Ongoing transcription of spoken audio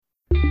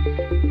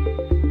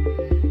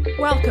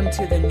Welcome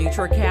to the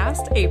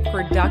NutraCast, a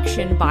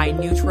production by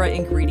Nutra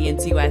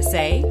Ingredients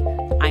USA.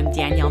 I'm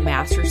Danielle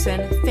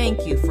Masterson.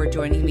 Thank you for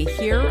joining me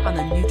here on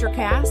the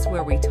NutraCast,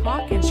 where we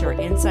talk and share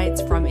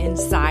insights from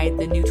inside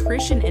the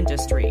nutrition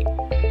industry.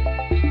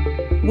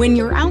 When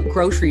you're out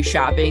grocery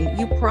shopping,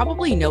 you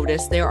probably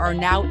notice there are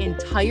now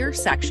entire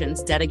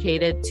sections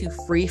dedicated to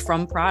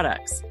free-from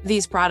products.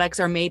 These products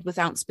are made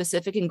without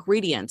specific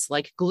ingredients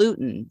like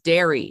gluten,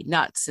 dairy,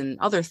 nuts, and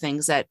other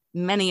things that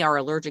many are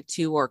allergic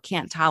to or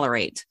can't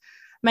tolerate.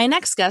 My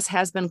next guest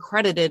has been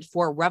credited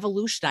for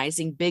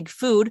revolutionizing big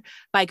food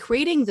by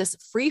creating this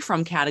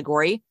free-from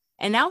category,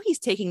 and now he's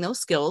taking those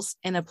skills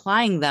and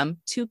applying them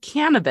to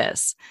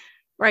cannabis.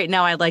 Right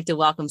now, I'd like to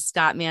welcome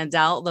Scott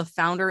Mandel, the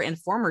founder and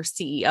former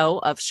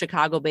CEO of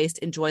Chicago-based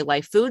Enjoy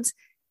Life Foods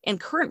and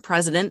current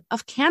president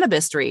of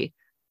Cannabistry.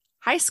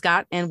 Hi,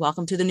 Scott, and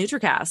welcome to the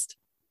NutraCast.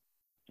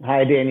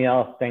 Hi,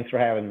 Danielle. Thanks for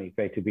having me.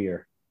 Great to be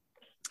here.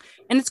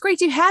 And it's great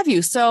to have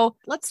you. So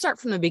let's start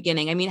from the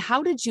beginning. I mean,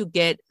 how did you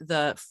get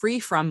the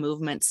free-from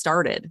movement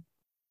started?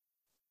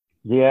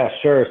 Yeah,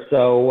 sure.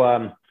 So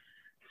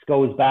this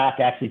goes back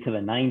actually to the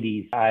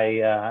 90s.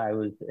 I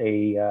was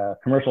a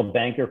commercial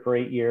banker for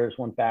 8 years,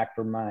 went back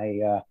for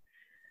my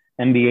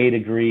MBA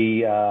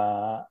degree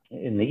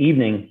in the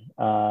evening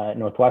at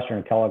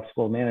Northwestern Kellogg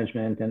School of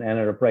Management, and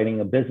ended up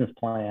writing a business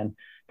plan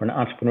for an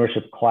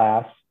entrepreneurship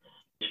class,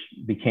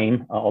 which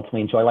became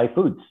ultimately Enjoy Life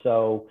Foods.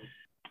 So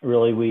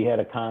really, we had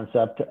a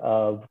concept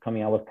of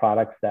coming out with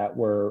products that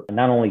were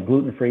not only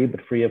gluten-free,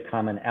 but free of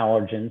common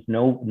allergens.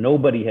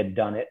 Nobody had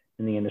done it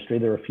in the industry.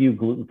 There were a few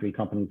gluten-free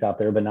companies out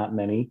there, but not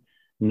many.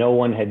 No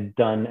one had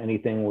done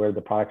anything where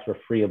the products were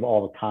free of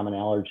all the common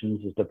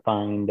allergens as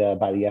defined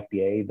by the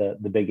FDA,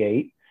 the Big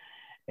Eight.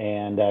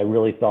 And I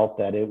really felt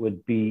that it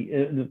would be,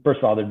 first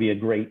of all, there'd be a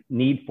great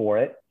need for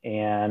it,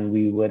 and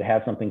we would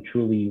have something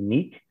truly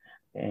unique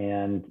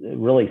and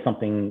really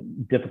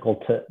something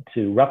difficult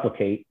to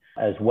replicate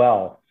as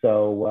well.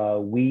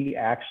 So we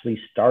actually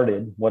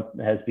started what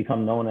has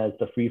become known as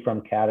the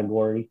free-from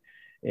category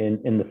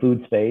in the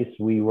food space.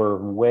 We were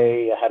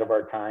way ahead of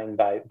our time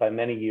by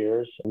many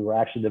years. We were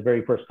actually the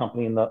very first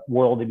company in the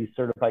world to be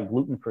certified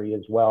gluten-free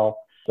as well.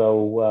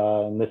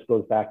 So and this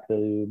goes back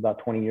to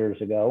about 20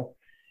 years ago.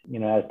 You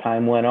know, as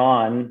time went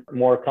on,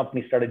 more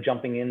companies started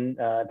jumping in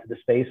to the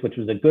space, which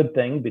was a good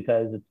thing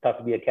because it's tough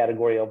to be a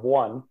category of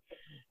one.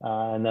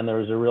 And then there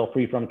was a real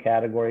free-from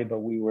category, but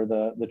we were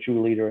the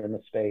true leader in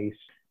the space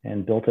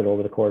and built it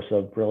over the course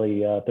of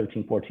really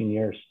 13, 14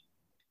 years.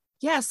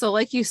 Yeah. So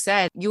like you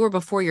said, you were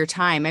before your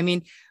time. I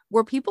mean,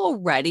 were people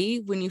ready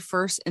when you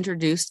first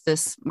introduced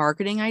this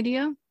marketing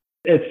idea?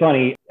 It's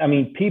funny. I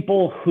mean,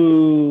 people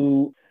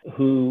who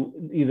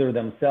either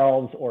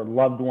themselves or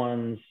loved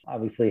ones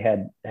obviously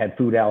had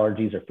food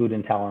allergies or food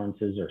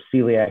intolerances or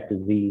celiac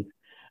disease.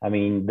 I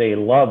mean, they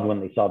loved when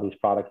they saw these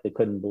products. They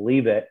couldn't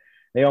believe it.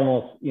 They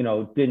almost,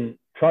 didn't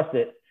trust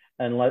it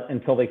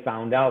until they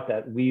found out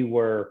that we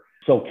were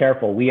so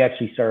careful. We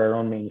actually started our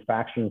own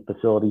manufacturing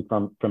facility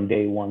from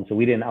day one. So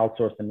we didn't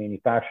outsource the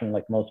manufacturing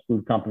like most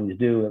food companies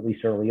do, at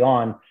least early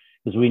on,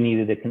 because we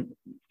needed to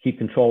keep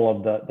control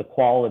of the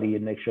quality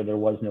and make sure there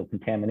was no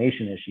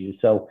contamination issues.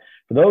 So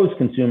for those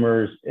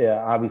consumers,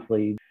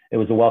 obviously it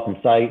was a welcome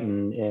sight,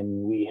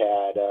 and we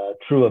had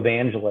true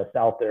evangelists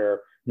out there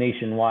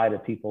nationwide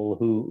of people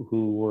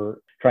who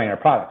were trying our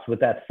products. With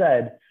that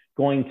said,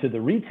 going to the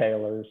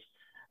retailers,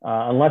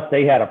 unless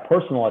they had a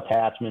personal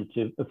attachment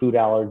to food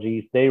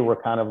allergies, they were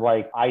kind of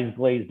like eyes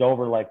glazed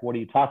over, like, what are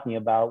you talking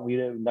about?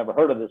 We've never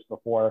heard of this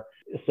before.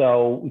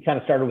 So we kind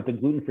of started with the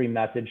gluten-free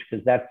message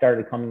because that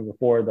started coming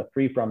before the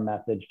free-from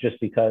message, just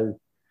because,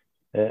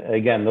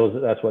 again,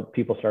 that's what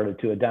people started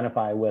to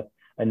identify with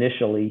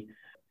initially.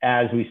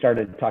 As we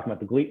started talking about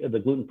the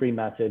gluten-free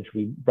message,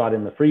 we brought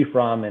in the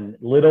free-from, and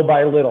little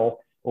by little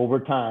over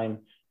time,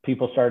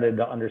 people started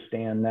to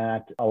understand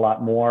that a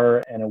lot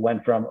more. And it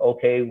went from,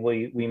 okay,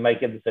 we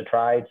might give this a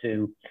try,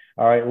 to,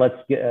 all right, let's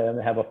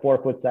have a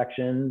 4-foot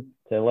section,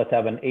 to let's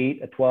have an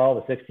 8, a 12,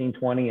 a 16,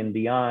 20 and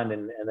beyond.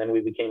 And then we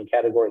became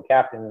category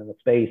captain in the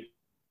space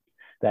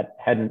that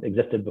hadn't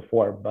existed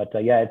before. But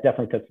yeah, it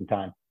definitely took some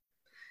time.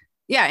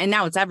 Yeah. And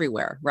now it's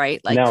everywhere, right?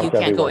 Like now you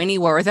can't go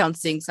anywhere without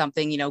seeing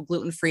something,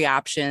 gluten-free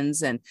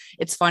options. And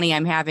it's funny,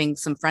 I'm having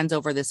some friends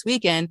over this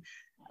weekend.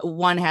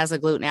 One has a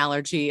gluten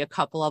allergy. A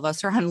couple of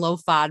us are on low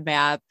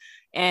FODMAP.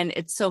 And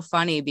it's so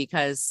funny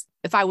because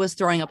if I was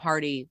throwing a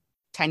party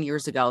 10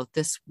 years ago,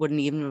 this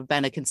wouldn't even have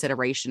been a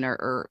consideration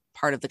or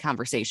part of the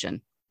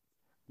conversation.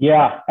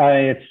 Yeah,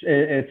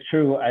 it's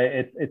true.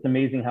 It's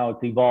amazing how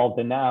it's evolved.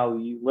 And now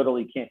you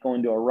literally can't go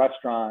into a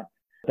restaurant,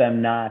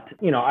 them not,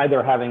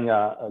 either having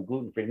a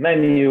gluten-free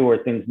menu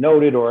or things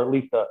noted, or at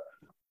least the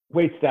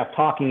wait staff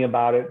talking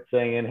about it,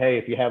 saying, hey,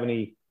 if you have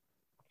any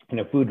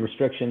food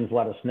restrictions,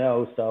 let us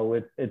know. So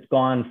it's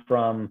gone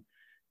from,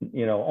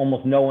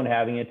 almost no one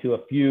having it to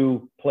a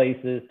few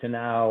places to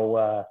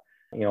now,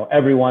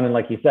 everyone. And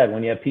like you said,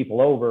 when you have people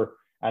over,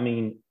 I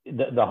mean,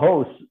 the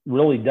host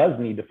really does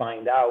need to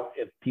find out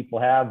if people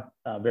have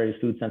various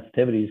food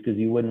sensitivities, because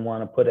you wouldn't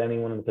want to put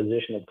anyone in the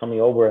position of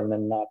coming over and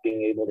then not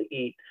being able to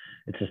eat.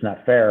 It's just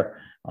not fair,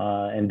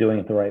 and doing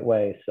it the right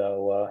way.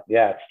 So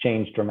it's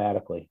changed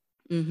dramatically.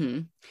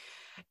 Mm-hmm.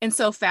 And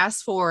so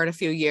fast forward a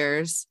few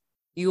years,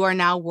 you are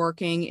now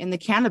working in the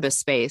cannabis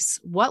space.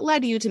 What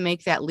led you to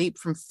make that leap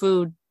from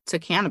food to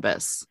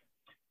cannabis?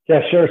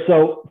 Yeah, sure.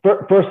 So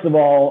first of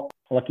all,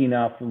 lucky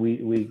enough,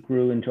 we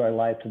grew Enjoy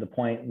Life to the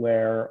point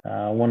where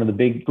one of the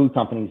big food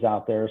companies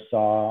out there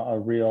saw a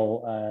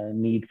real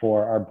need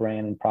for our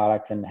brand and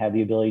products, and had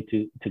the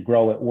ability to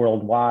grow it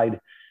worldwide.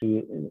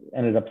 We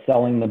ended up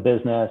selling the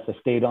business. I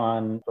stayed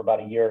on for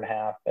about a year and a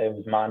half. It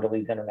was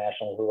Mondelez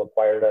International who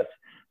acquired us.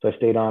 So I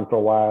stayed on for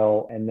a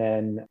while and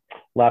then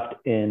left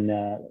in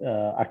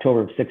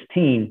October of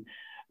 16.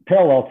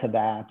 Parallel to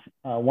that,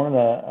 one of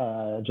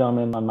the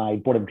gentlemen on my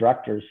board of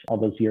directors all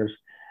those years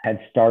had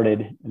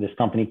started this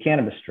company,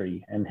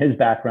 Cannabistry, and his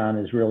background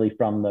is really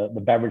from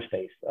the beverage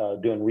space,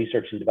 doing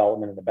research and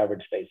development in the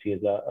beverage space. He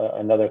has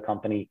another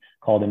company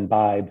called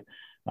Imbibe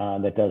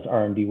that does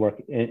R&D work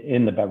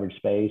in the beverage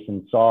space,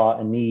 and saw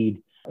a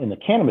need in the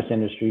cannabis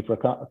industry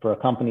for a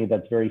company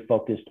that's very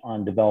focused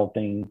on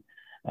developing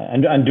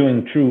and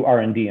doing true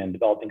R&D and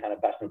developing kind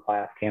of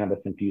best-in-class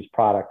cannabis-infused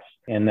products,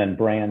 and then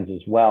brands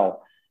as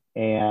well.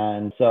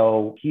 And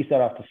so he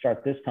set off to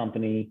start this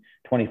company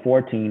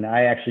 2014.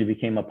 I actually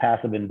became a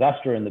passive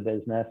investor in the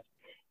business.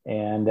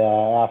 And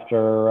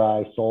after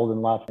I sold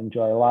and left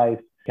Enjoy Life,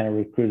 kind of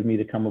recruited me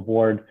to come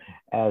aboard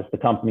as the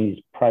company's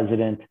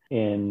president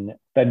in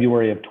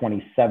February of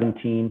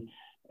 2017.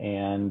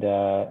 And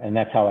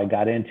that's how I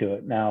got into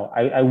it. Now,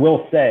 I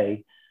will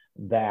say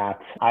that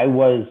I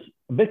was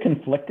a bit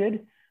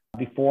conflicted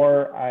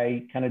before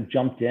I kind of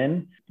jumped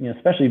in,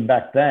 especially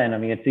back then. I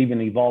mean, it's even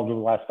evolved over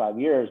the last 5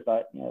 years,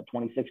 but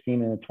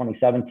 2016 and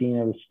 2017,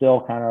 it was still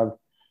kind of,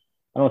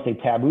 I don't want to say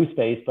taboo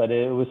space, but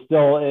it was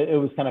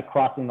kind of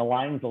crossing the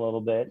lines a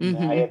little bit. Mm-hmm.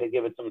 And I had to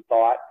give it some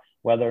thought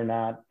whether or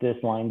not this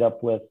lined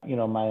up with,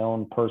 my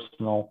own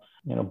personal,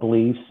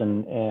 beliefs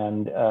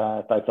and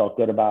if I felt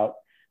good about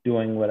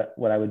doing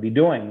what I would be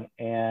doing.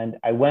 And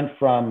I went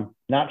from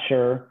not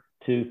sure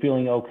to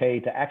feeling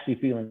okay to actually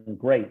feeling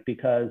great,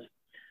 because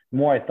the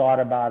more I thought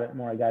about it, the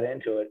more I got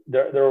into it,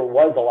 there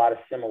was a lot of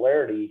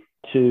similarity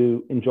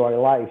to Enjoy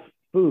Life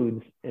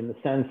Foods, in the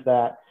sense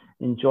that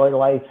Enjoy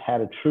Life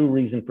had a true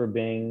reason for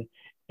being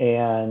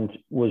and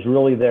was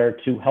really there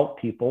to help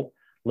people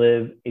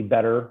live a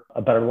better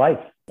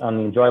life. On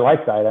the Enjoy Life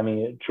side, I mean,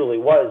 it truly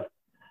was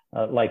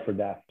life or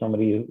death.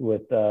 Somebody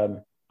with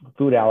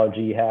food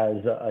allergy has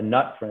a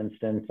nut, for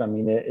instance. I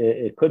mean,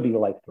 it could be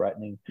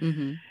life-threatening.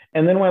 Mm-hmm.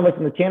 And then when I looked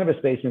in the cannabis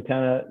space and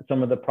kind of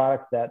some of the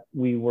products that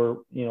we were,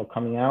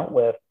 coming out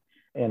with,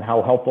 and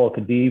how helpful it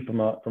could be from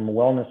a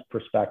wellness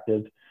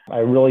perspective, I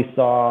really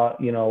saw,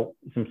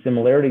 some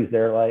similarities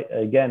there, like,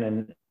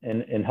 again,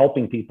 in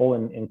helping people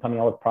and coming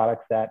out with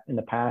products that in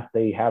the past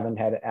they haven't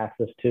had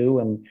access to,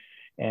 and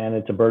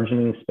it's a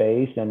burgeoning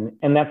space.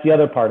 And that's the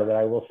other part of it,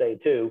 I will say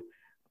too.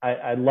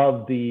 I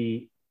love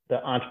the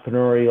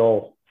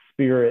entrepreneurial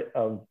spirit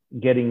of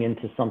getting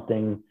into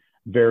something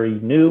very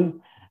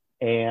new.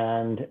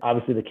 And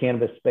obviously the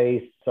cannabis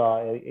space saw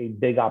a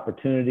big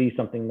opportunity,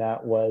 something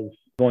that was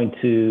going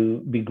to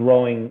be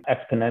growing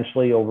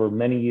exponentially over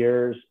many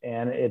years.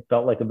 And it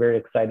felt like a very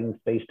exciting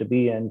space to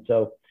be in.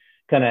 So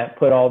kind of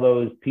put all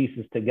those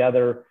pieces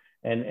together,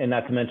 and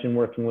not to mention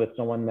working with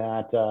someone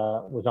that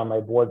was on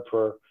my board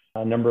for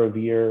a number of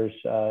years,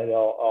 it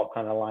all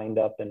kind of lined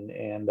up,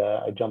 and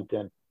I jumped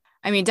in.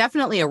 I mean,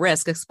 definitely a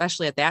risk,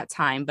 especially at that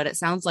time, but it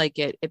sounds like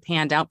it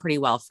panned out pretty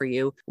well for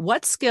you.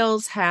 What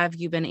skills have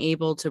you been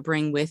able to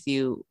bring with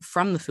you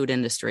from the food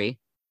industry?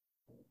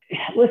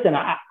 Listen,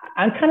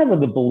 I'm kind of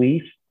of the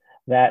belief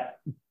that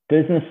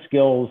business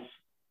skills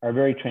are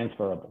very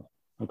transferable.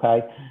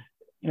 Okay.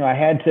 I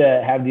had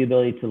to have the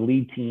ability to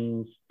lead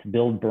teams, to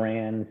build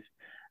brands,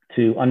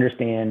 to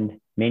understand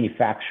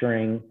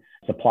manufacturing,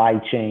 supply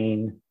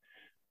chain,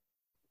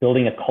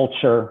 building a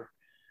culture,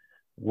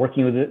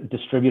 working with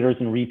distributors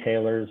and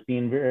retailers,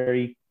 being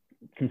very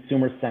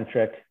consumer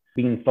centric,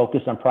 being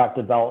focused on product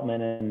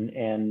development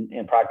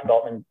and product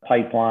development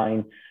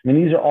pipeline. I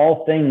mean, these are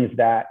all things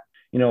that,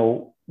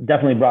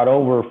 definitely brought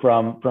over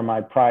from my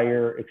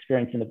prior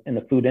experience in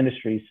the food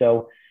industry.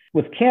 So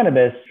with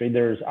cannabis,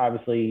 there's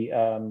obviously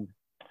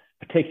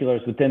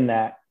particulars within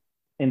that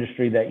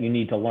industry that you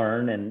need to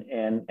learn,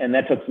 and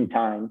that took some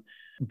time.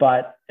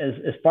 But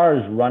as far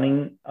as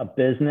running a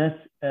business,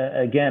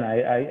 again,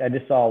 I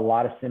just saw a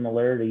lot of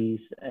similarities,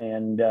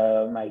 and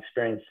my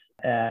experience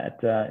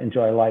at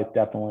Enjoy Life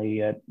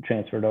definitely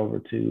transferred over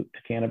to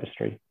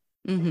Cannabistry.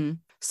 Mm-hmm.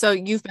 So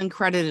you've been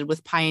credited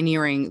with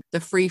pioneering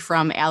the free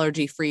from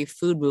allergy-free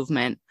food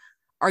movement.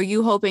 Are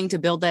you hoping to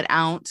build that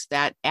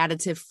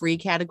additive-free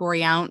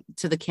category out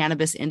to the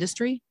cannabis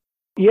industry?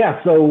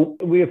 Yeah, so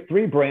we have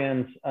 3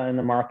 brands in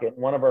the market.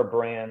 One of our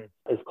brands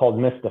is called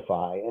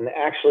Mystify. And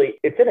actually,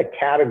 it's in a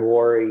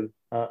category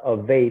of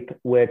vape,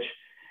 which,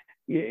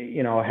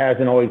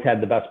 hasn't always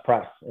had the best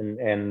press,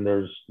 and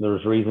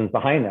there's reasons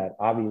behind that.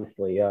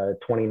 Obviously,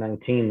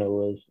 2019 there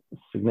was a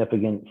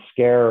significant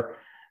scare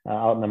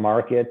out in the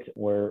market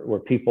where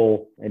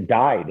people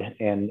died,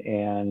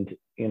 and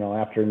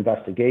after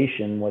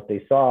investigation, what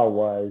they saw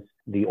was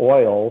the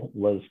oil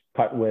was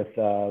cut with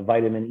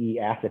vitamin E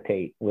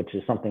acetate, which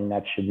is something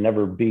that should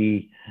never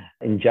be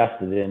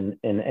ingested in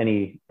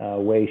any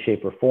way,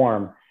 shape, or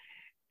form.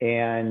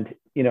 And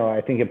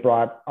I think it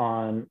brought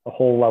on a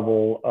whole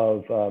level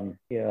of,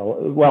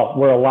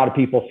 where a lot of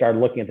people started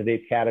looking at the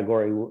vape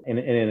category in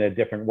a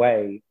different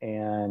way.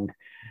 And,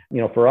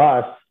 for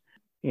us,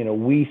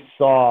 we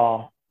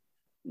saw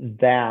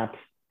that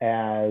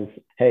as,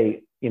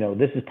 hey,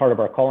 this is part of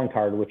our calling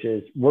card, which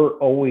is we're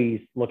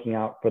always looking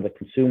out for the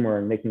consumer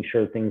and making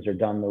sure things are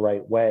done the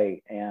right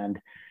way. And,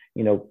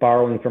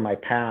 borrowing from my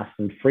past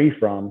and free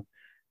from,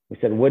 we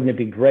said, wouldn't it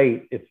be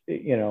great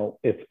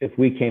if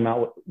we came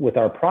out with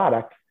our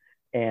product,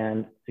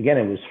 and again,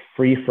 it was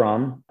free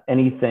from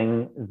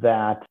anything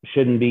that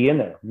shouldn't be in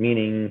there,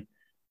 meaning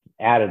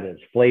additives,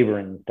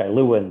 flavorings,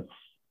 diluents,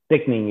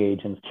 thickening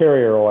agents,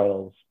 carrier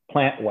oils,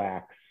 plant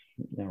wax,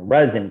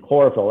 resin,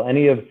 chlorophyll,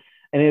 any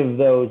of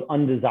those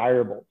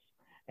undesirables.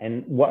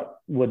 And what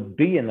would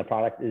be in the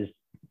product is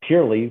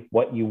purely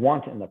what you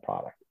want in the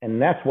product.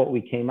 And that's what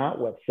we came out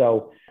with.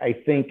 So I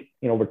think,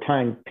 over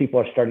time, people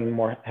are starting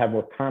to have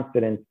more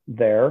confidence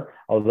there,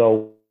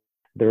 although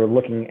they're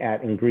looking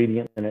at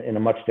ingredients in a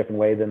much different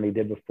way than they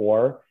did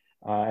before,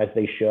 as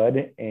they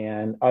should.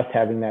 And us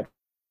having that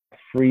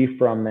free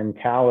from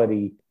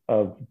mentality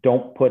of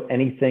don't put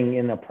anything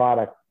in a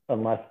product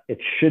unless it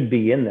should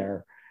be in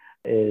there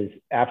is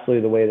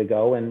absolutely the way to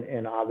go.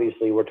 And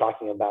obviously we're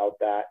talking about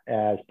that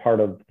as part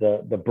of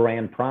the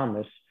brand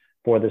promise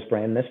for this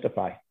brand,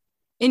 Mystify.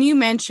 And you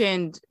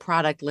mentioned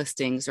product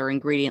listings or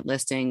ingredient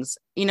listings.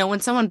 When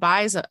someone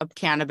buys a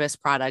cannabis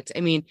product,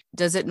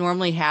 does it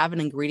normally have an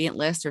ingredient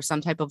list or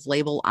some type of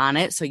label on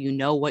it so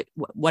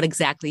what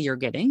exactly you're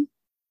getting?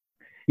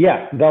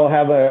 Yeah, they'll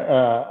have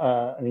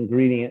an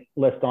ingredient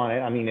list on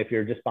it. If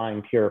you're just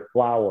buying pure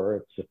flour,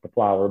 it's just the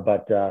flour.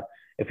 But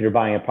if you're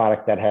buying a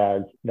product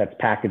that's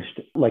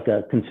packaged like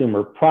a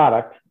consumer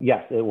product,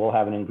 yes, it will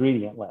have an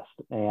ingredient list.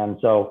 And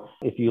so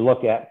if you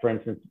look at, for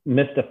instance,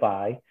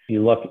 Mystify, if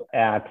you look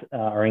at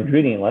our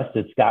ingredient list,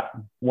 it's got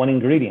one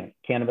ingredient,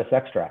 cannabis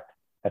extract.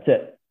 That's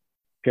it,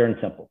 pure and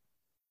simple.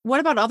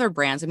 What about other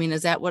brands?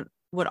 Is that what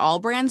all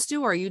brands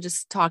do? Or are you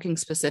just talking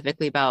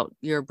specifically about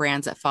your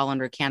brands that fall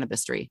under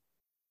cannabisry?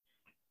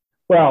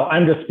 Well,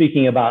 I'm just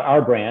speaking about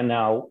our brand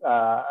now.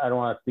 I don't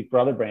want to speak for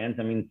other brands.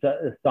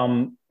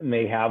 Some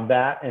may have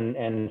that,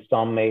 and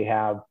some may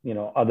have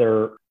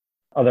other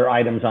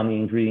items on the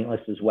ingredient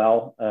list as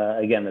well.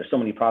 Again, there's so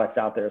many products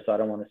out there, so I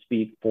don't want to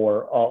speak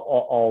for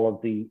all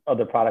of the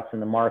other products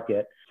in the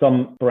market.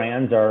 Some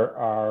brands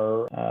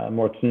are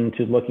more keen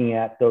to looking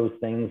at those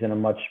things in a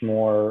much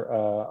more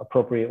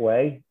appropriate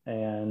way,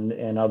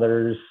 and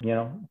others,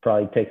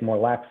 probably take a more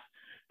lax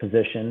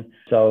position.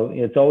 So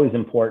it's always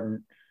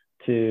important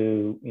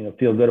to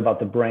feel good about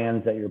the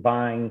brands that you're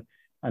buying,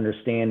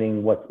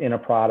 understanding what's in a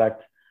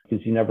product,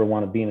 because you never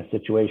want to be in a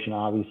situation,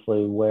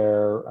 obviously,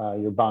 where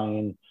you're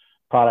buying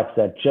products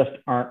that just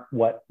aren't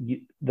what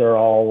they're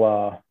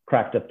all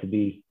cracked up to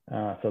be,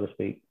 so to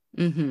speak.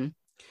 Mm-hmm.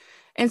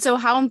 And so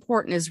how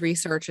important is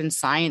research and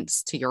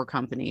science to your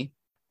company?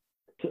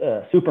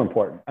 Super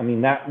important.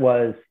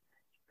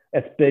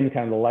 It's been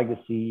kind of the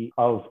legacy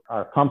of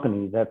our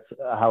company. That's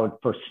how it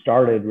first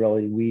started,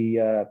 really.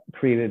 We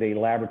created a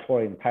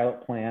laboratory and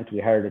pilot plant. We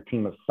hired a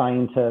team of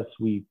scientists.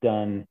 We've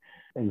done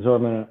an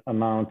exorbitant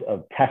amount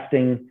of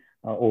testing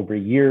over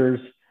years.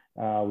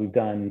 We've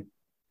done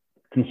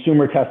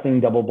consumer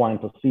testing,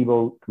 double-blind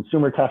placebo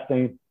consumer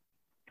testing.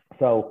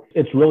 So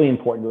it's really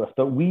important to us.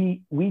 But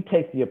we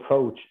take the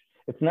approach,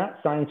 it's not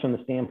science from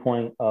the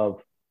standpoint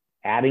of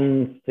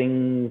adding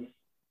things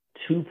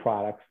to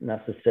products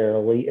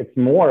necessarily. It's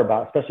more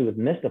about, especially with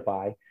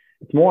Mystify,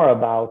 it's more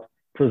about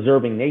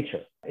preserving nature.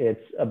 It's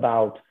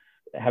about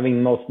having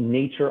the most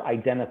nature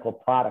identical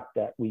product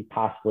that we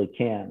possibly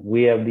can.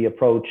 We have the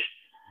approach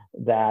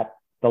that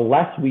the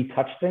less we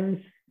touch things,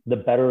 the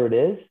better it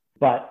is.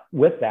 But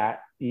with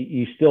that,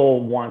 you still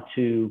want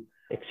to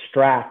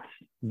extract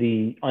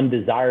the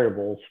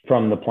undesirables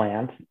from the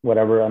plant,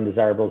 whatever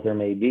undesirables there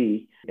may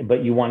be,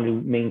 but you want to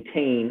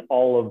maintain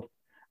all of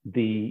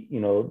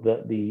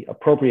the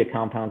appropriate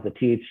compounds, the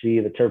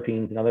THC, the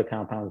terpenes, and other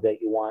compounds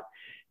that you want.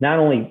 Not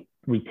only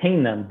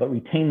retain them, but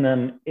retain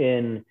them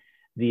in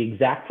the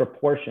exact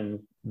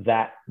proportions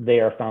that they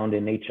are found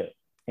in nature.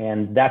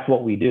 And that's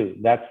what we do.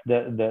 That's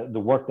the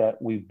work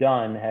that we've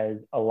done has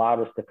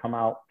allowed us to come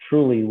out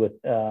truly with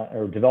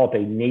or develop a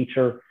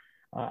nature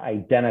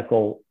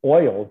identical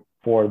oil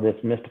for this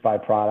Mystify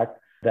product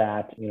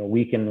that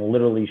we can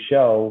literally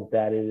show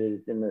that it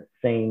is in the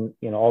same,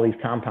 all these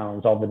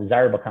compounds, all the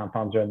desirable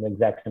compounds are in the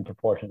exact same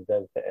proportions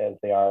as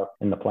they are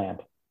in the plant.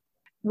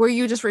 Were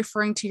you just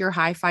referring to your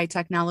hi-fi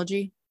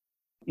technology?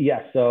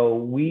 Yes.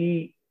 So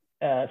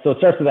it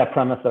starts with that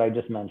premise that I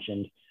just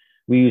mentioned.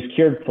 we use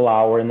cured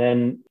flower, and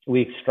then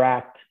we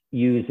extract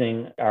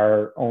using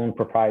our own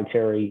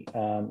proprietary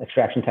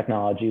extraction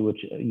technology, which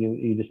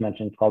you just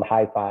mentioned. It's called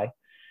HiFi,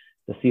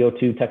 the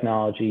CO2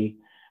 technology,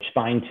 which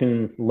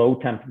fine-tunes low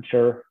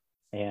temperature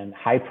and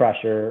high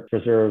pressure,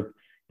 preserve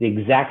the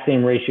exact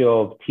same ratio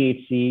of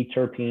THC,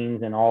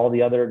 terpenes, and all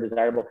the other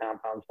desirable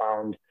compounds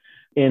found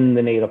in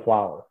the native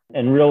flower.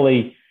 And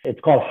really, it's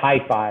called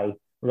HiFi,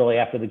 really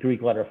after the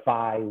Greek letter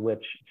phi,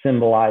 which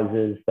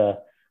symbolizes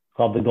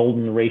called the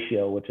golden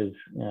ratio, which is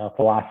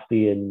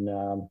philosophy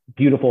in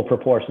beautiful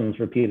proportions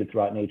repeated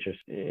throughout nature.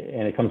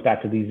 And it comes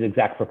back to these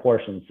exact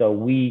proportions. So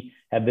we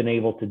have been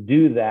able to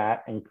do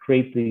that and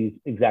create these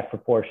exact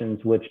proportions,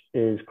 which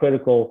is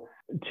critical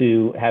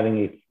to having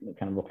a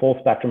kind of a full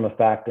spectrum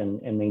effect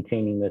and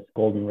maintaining this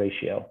golden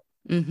ratio.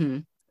 Mm-hmm.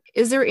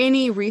 Is there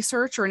any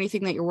research or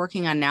anything that you're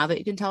working on now that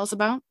you can tell us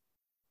about?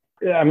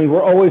 I mean,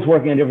 we're always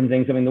working on different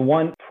things. I mean, the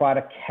one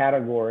product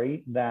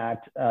category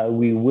that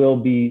we will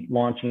be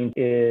launching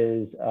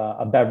is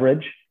a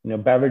beverage.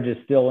 Beverage is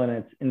still in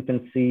its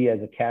infancy as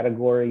a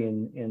category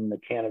in the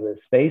cannabis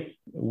space.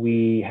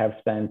 We have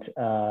spent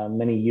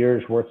many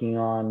years working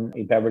on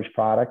a beverage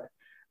product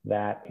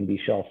that can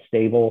be shelf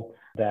stable,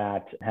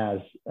 that has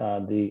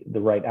the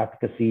right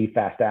efficacy,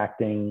 fast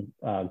acting,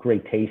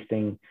 great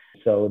tasting.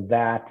 So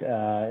that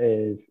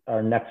is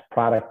our next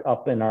product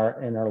up in our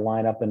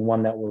lineup, and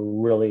one that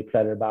we're really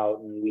excited about.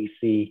 And we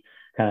see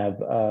kind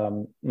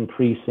of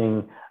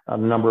increasing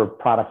number of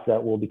products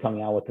that will be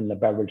coming out within the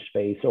beverage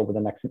space over the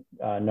next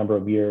number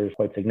of years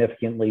quite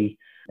significantly.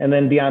 And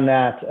then beyond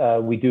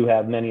that, we do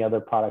have many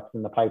other products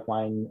in the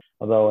pipeline,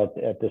 although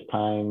at this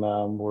time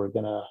we're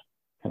going to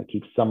kind of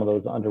keep some of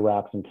those under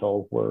wraps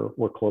until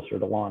we're closer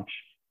to launch.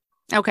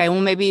 Okay,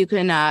 well, maybe you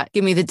can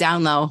give me the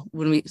down low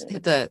when we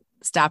hit the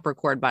stop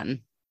record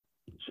button.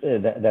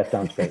 That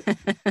sounds great.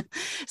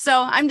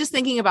 So I'm just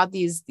thinking about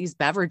these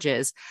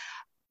beverages.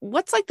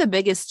 What's like the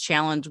biggest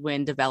challenge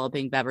when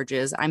developing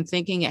beverages? I'm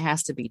thinking it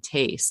has to be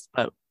taste,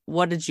 but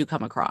what did you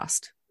come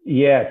across?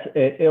 Yes,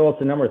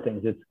 it's a number of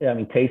things.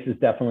 Taste is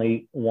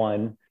definitely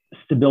one.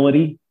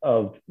 Stability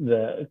of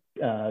the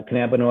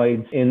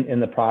cannabinoids in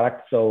the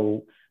product,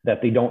 so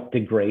that they don't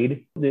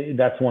degrade.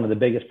 That's one of the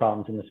biggest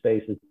problems in the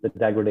space, is the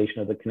degradation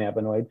of the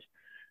cannabinoids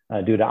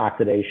due to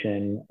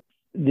oxidation.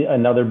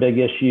 Another big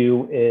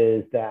issue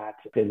is that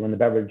when the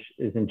beverage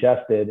is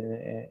ingested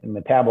and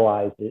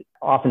metabolized, it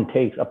often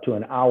takes up to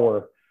an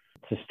hour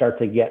to start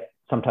to get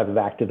some type of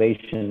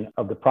activation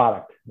of the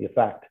product, the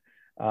effect.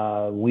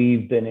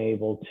 We've been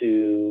able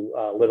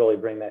to literally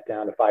bring that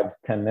down to 5 to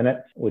 10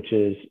 minutes, which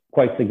is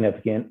quite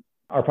significant.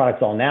 Our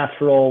product's all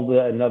natural.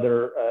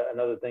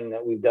 Another thing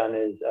that we've done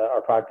is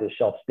our product is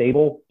shelf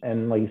stable,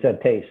 and like you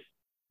said, taste.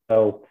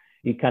 So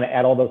you kind of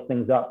add all those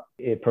things up.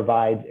 It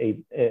provides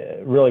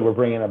really, we're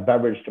bringing a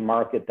beverage to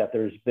market that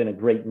there's been a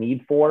great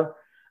need for.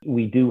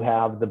 We do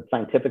have the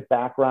scientific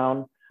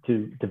background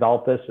to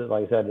develop this.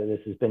 Like I said, this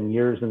has been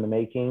years in the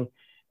making,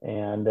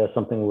 and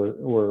something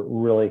we're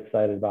really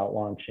excited about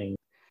launching.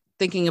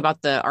 Thinking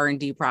about the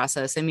R&D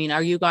process, I mean,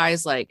 are you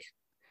guys like,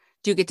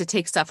 do you get to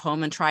take stuff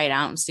home and try it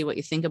out and see what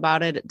you think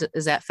about it?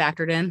 Is that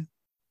factored in?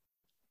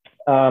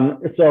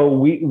 So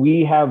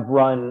we have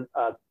run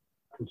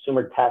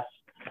consumer tests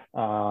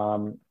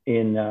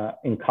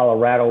in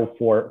Colorado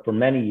for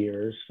many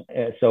years.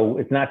 So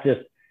it's not just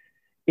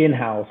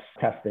in-house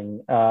testing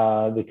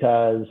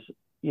because,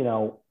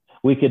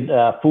 we could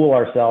fool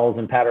ourselves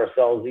and pat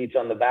ourselves each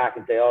on the back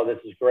and say, oh, this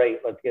is great,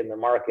 let's get in the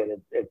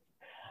market. It's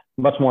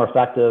much more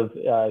effective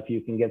if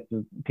you can get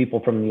some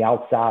people from the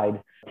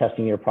outside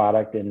testing your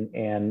product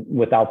and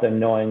without them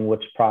knowing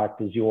which product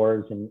is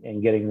yours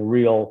and getting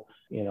real,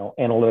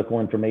 analytical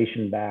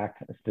information back,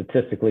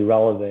 statistically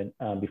relevant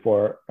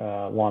before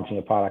launching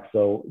a product.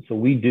 So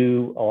we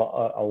do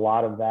a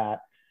lot of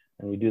that,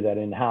 and we do that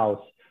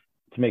in-house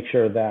to make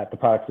sure that the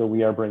products that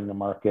we are bringing to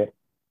market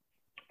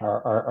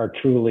are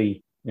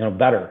truly,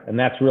 better. And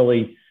that's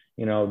really,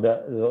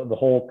 the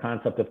whole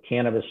concept of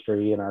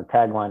cannabisry, and our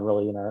tagline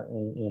really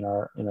in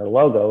our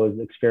logo is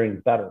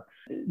experience better.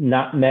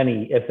 Not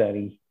many, if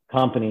any,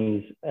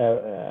 companies,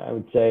 I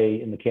would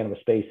say, in the cannabis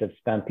space have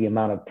spent the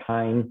amount of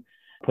time,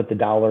 put the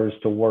dollars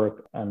to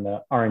work on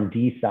the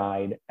R&D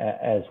side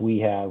as we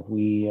have.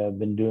 We have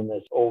been doing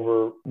this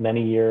over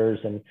many years,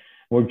 and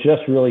we're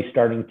just really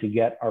starting to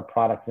get our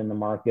products in the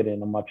market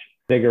in a much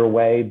bigger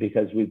way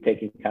because we've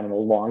taken kind of a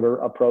longer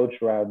approach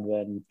rather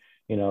than,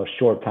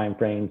 short time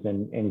frames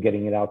and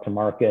getting it out to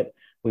market.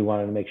 We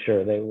wanted to make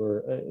sure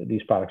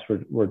these products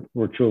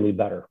were truly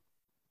better.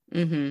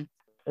 Mm-hmm.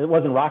 It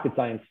wasn't rocket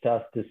science to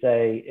us to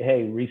say,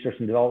 hey, research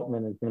and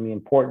development is going to be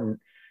important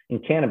in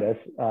cannabis.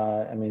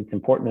 It's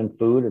important in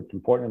food, it's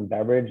important in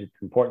beverage,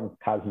 it's important in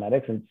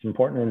cosmetics, and it's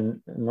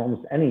important in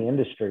almost any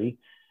industry.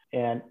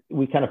 And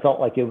we kind of felt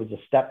like it was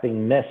a step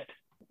being missed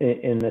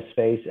in this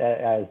space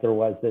as there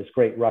was this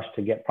great rush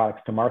to get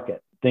products to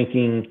market,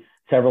 thinking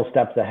several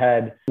steps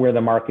ahead where the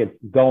market's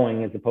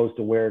going as opposed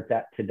to where it's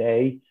at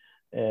today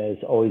has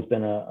always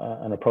been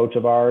an approach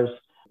of ours,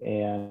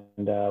 and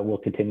will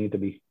continue to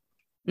be.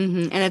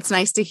 And it's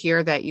nice to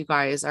hear that you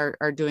guys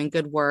are doing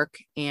good work,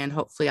 and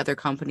hopefully other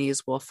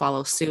companies will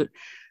follow suit.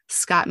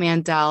 Scott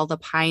Mandel, the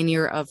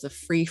pioneer of the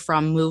Free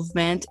From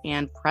movement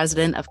and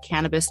president of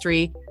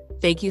Cannabistry,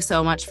 thank you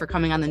so much for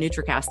coming on the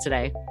NutraCast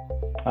today.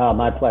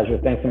 My pleasure.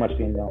 Thanks so much,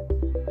 Danielle.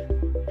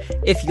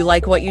 If you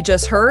like what you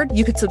just heard,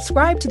 you could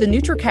subscribe to the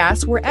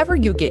NutraCast wherever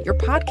you get your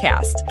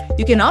podcast.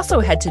 You can also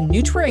head to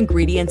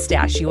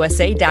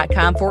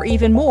nutraingredients-usa.com for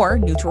even more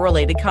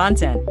Nutra-related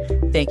content.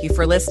 Thank you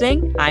for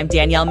listening. I'm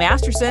Danielle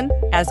Masterson.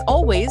 As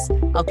always,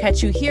 I'll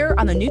catch you here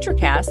on the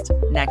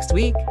NutraCast next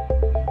week.